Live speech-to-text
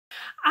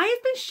I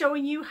have been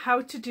showing you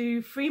how to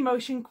do free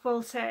motion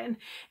quilting.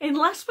 In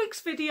last week's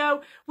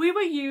video, we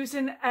were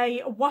using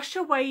a wash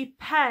away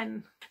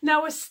pen.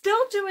 Now we're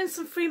still doing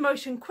some free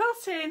motion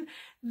quilting.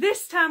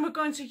 This time we're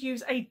going to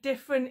use a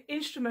different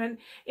instrument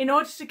in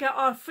order to get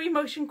our free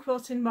motion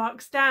quilting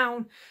marks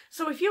down.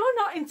 So if you're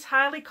not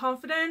entirely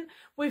confident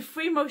with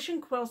free motion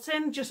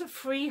quilting, just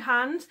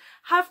freehand,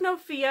 have no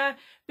fear,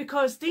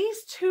 because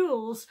these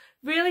tools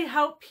really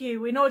help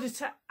you in order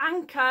to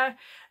anchor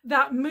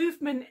that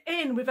movement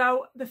in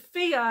without the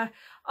fear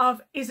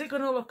of, is it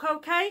going to look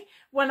okay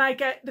when I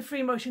get the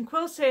free motion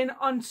quilting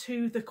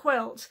onto the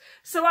quilt?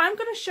 So I'm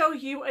going to show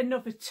you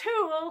another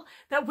tool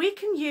that we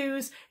can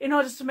use in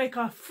order to make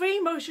our free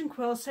motion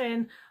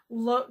quilting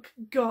look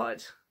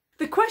good.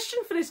 The question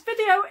for this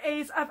video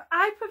is, have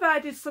I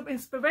provided some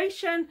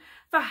inspiration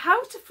for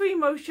how to free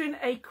motion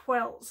a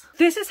quilt?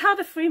 This is how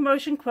the free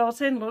motion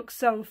quilting looks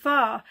so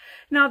far.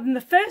 Now in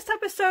the first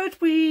episode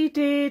we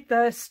did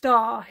the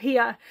star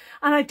here,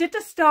 and I did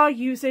the star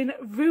using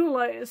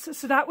rulers,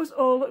 so that was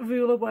all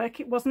ruler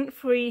work. It wasn't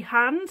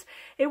freehand,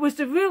 it was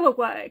the ruler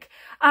work.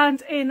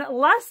 And in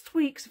last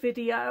week's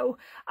video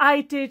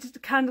I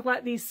did kind of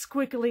like these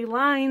squiggly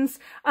lines,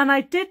 and I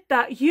did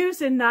that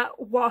using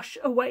that wash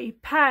away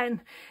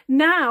pen.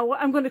 Now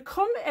I'm going to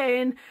come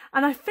in,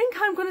 and I think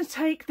I'm going to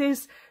take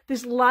this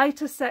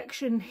lighter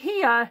section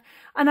here,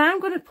 and I'm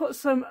going to put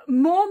some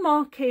more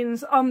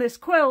markings on this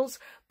quilt,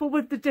 but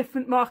with the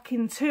different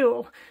marking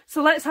tool.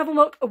 So let's have a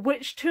look at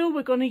which tool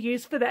we're going to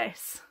use for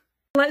this.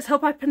 Let's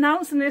hope I'm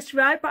pronouncing this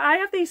right, but I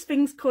have these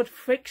things called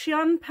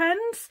Frixion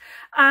Pens,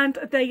 and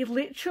they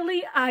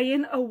literally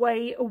iron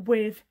away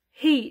with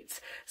heat.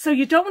 So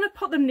you don't want to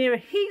put them near a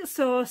heat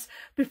source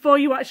before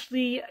you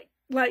actually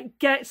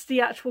gets the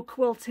actual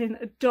quilting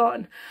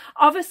done.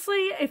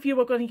 Obviously, if you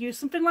were going to use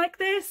something like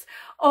this,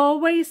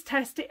 always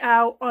test it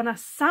out on a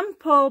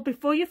sample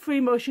before you free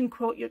motion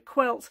quilt your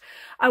quilt.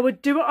 I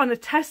would do it on a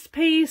test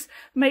piece,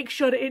 make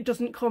sure that it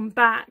doesn't come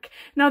back.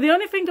 Now the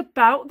only thing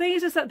about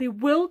these is that they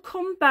will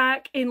come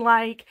back in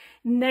like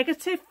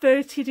negative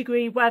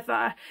 30-degree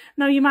weather.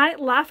 Now you might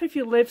laugh if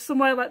you live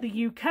somewhere like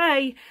the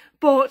UK,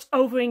 but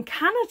over in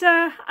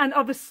Canada and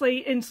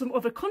obviously in some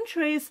other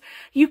countries,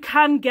 you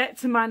can get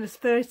to minus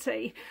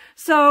 30.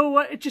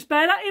 So just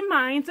bear that in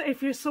mind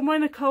if you're somewhere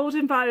in a cold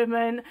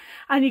environment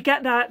and you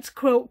get that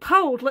quilt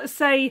cold. Let's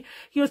say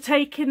you're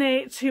taking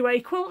it to a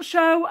quilt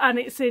show and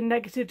it's in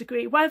negative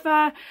degree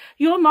weather,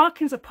 your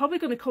markings are probably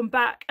going to come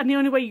back, and the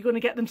only way you're going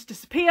to get them to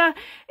disappear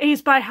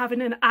is by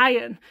having an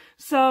iron.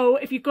 So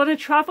if you're going to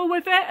travel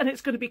with it and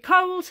it's going to be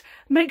cold,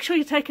 make sure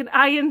you take an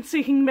iron so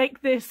you can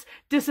make this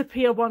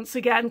disappear once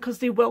again, because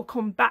they will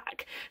come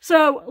back.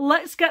 So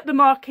let's get the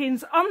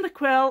markings on the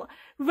quilt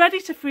ready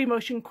to free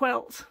motion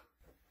quilt.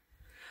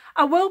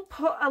 I will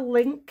put a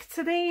link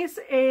to these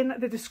in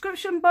the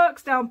description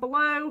box down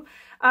below,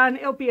 and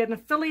it'll be an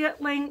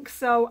affiliate link,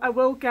 so I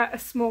will get a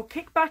small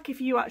kickback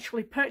if you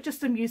actually purchase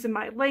them using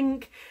my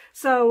link.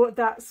 So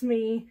that's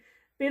me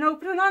being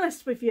open and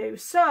honest with you.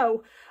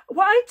 So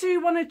what I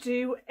do want to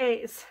do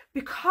is,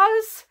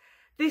 because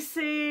this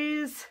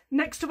is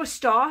next to a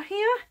star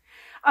here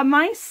and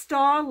my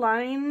star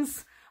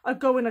lines are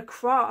going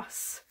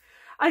across,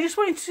 I just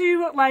want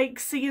to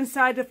see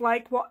inside of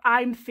what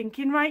I'm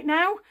thinking right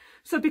now.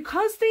 So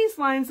because these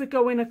lines are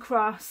going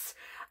across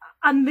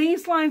and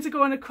these lines are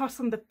going across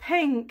on the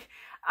pink,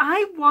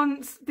 I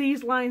want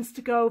these lines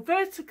to go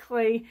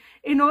vertically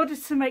in order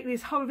to make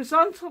these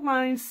horizontal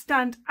lines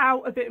stand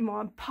out a bit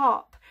more and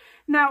pop.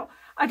 Now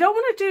I don't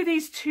want to do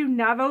these too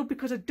narrow,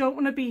 because I don't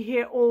want to be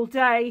here all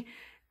day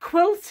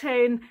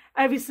quilting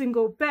every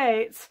single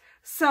bit.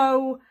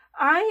 So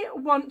I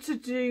want to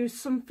do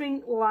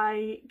something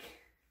like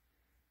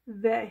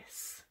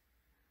this.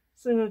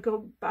 So I'm going to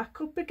go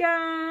back up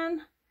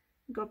again,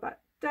 go back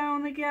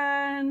down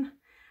again.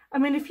 I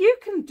mean, if you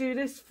can do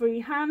this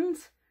freehand,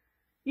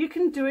 you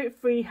can do it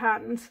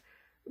freehand.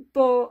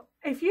 But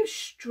if you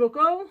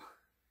struggle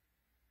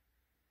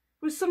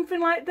with something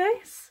like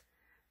this,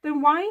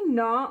 then why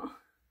not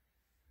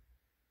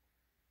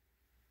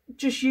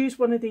just use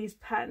one of these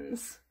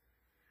pens?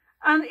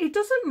 And it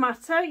doesn't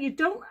matter, you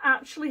don't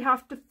actually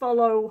have to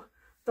follow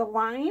the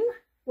line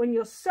when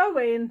you're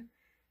sewing.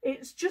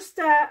 It's just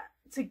there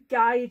to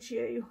guide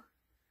you.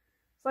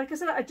 So like I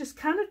said, I just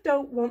kind of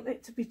don't want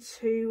it to be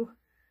too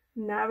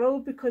narrow,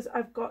 because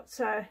I've got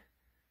to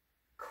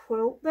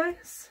quilt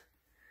this.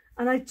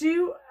 And I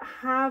do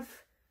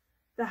have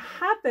the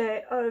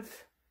habit of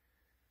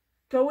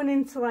going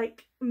into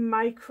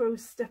micro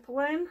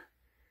stippling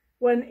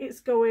when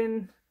it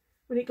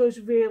goes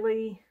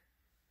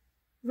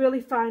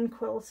really fine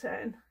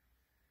quilting.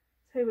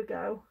 Here we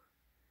go,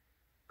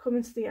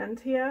 coming to the end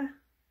here.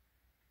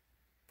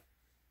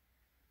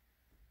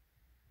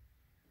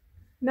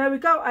 There we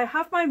go, I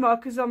have my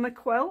markers on the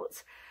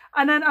quilt,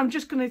 and then I'm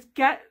just going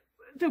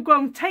to go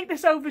and take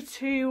this over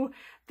to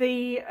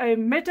the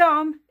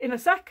mid-arm in a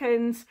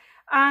second,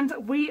 and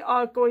we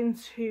are going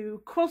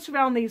to quilt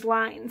around these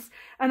lines,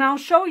 and I'll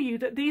show you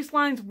that these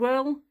lines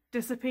will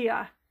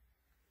disappear.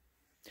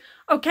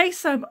 Okay,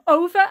 so I'm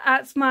over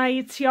at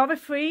my Tiara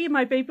Free,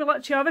 my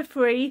Babylock Tiara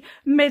Free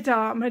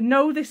mid-arm. And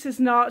no, this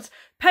is not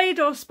paid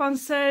or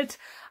sponsored.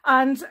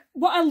 And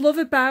what I love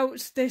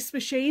about this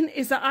machine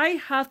is that I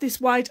have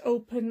this wide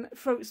open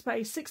throat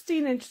space,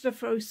 16 inches of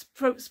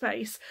throat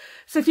space.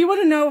 So if you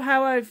want to know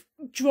how I've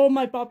drawn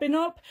my bobbin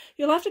up,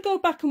 you'll have to go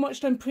back and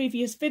watch them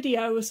previous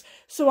videos.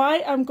 So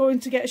I am going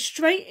to get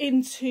straight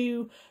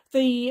into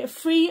the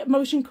free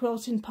motion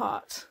quilting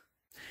part.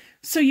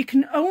 So you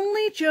can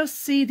only just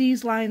see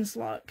these lines,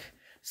 look.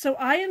 So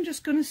I am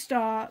just going to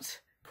start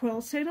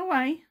quilting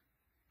away.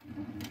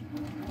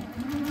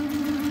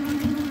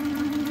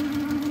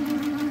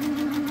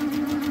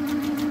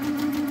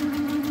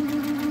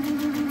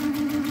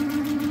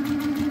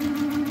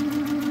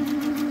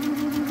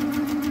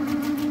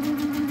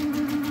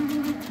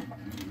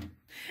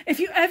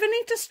 If you ever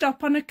need to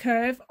stop on a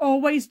curve,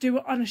 always do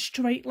it on a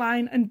straight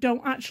line and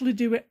don't actually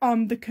do it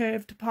on the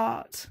curved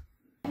part.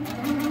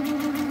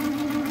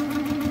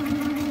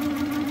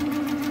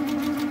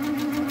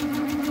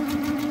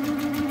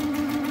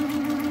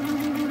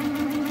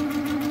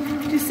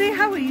 Do you see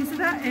how easy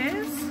that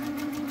is?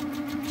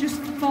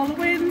 Just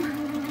following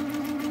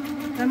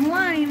them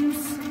lines.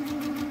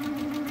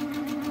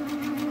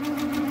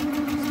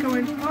 Just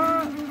going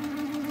up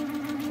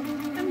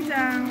and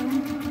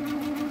down.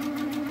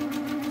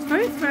 It's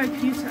very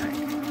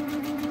therapeutic.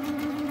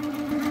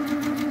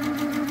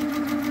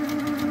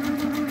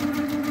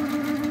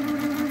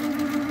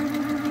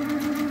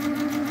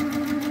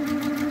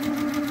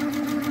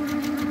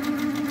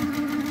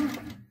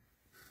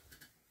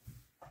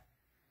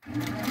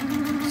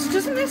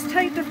 Doesn't this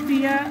take the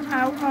fear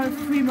out of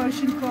free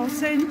motion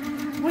quilting?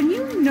 When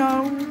you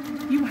know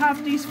you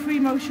have these free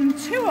motion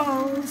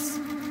tools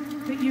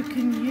that you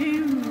can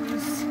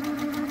use.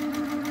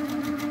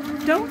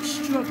 Don't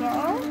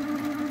struggle.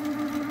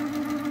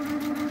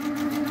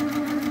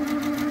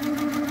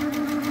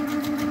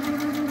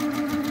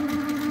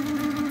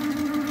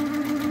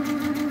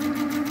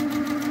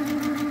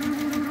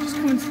 Just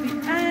coming to the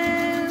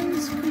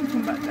ends,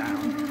 come back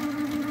down.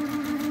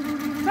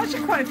 It's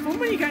actually quite fun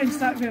when you get into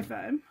that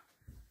rhythm.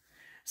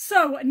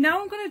 So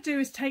now I'm going to do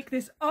is take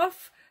this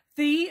off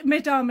the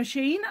mid-arm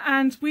machine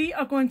and we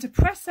are going to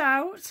press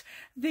out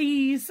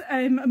these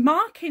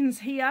markings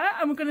here,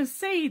 and we're going to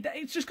see that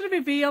it's just going to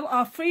reveal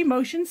our free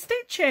motion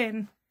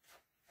stitching.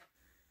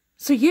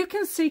 So you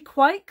can see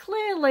quite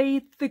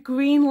clearly the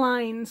green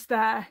lines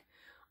there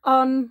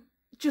on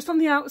just on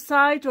the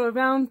outside or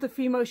around the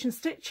free motion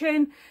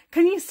stitching.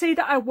 Can you see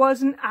that I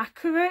wasn't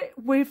accurate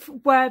with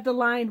where the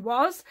line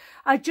was?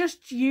 I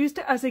just used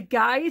it as a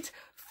guide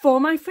for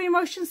my free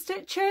motion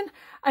stitching,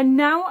 and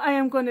now I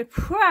am going to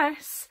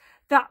press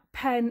that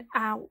pen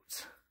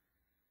out.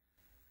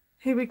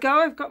 Here we go,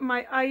 I've got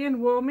my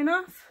iron warm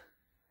enough.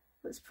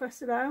 Let's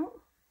press it out.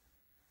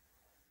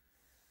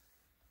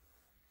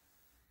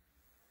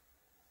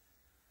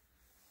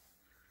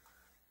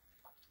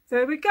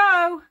 There we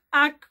go,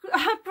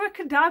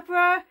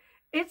 abracadabra,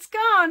 it's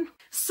gone.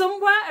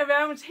 Somewhere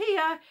around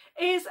here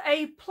is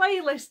a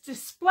playlist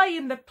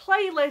displaying the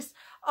playlist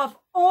of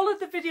all of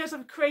the videos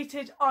I've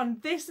created on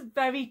this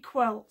very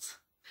quilt.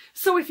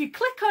 So if you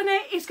click on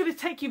it, it's going to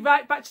take you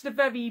right back to the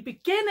very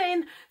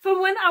beginning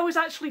from when I was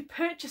actually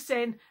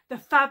purchasing the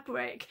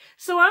fabric.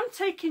 So I'm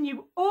taking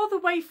you all the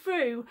way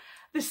through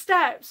the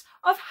steps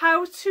of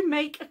how to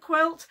make a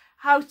quilt,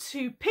 how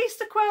to piece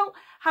the quilt,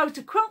 how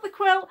to quilt the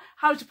quilt,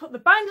 how to put the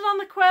binding on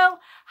the quilt,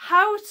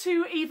 how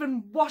to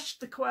even wash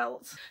the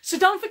quilt. So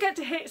don't forget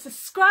to hit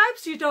subscribe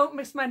so you don't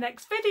miss my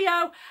next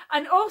video,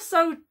 and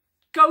also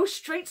go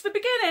straight to the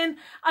beginning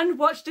and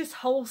watch this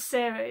whole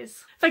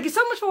series. Thank you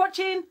so much for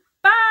watching.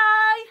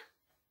 Bye!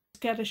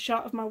 Get a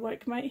shot of my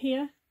workmate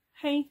here.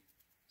 Hey,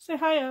 say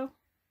hi-oh.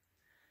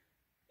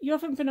 You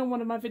haven't been on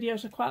one of my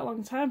videos for quite a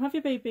long time, have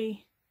you,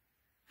 baby?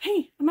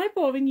 Hey, am I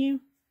boring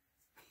you?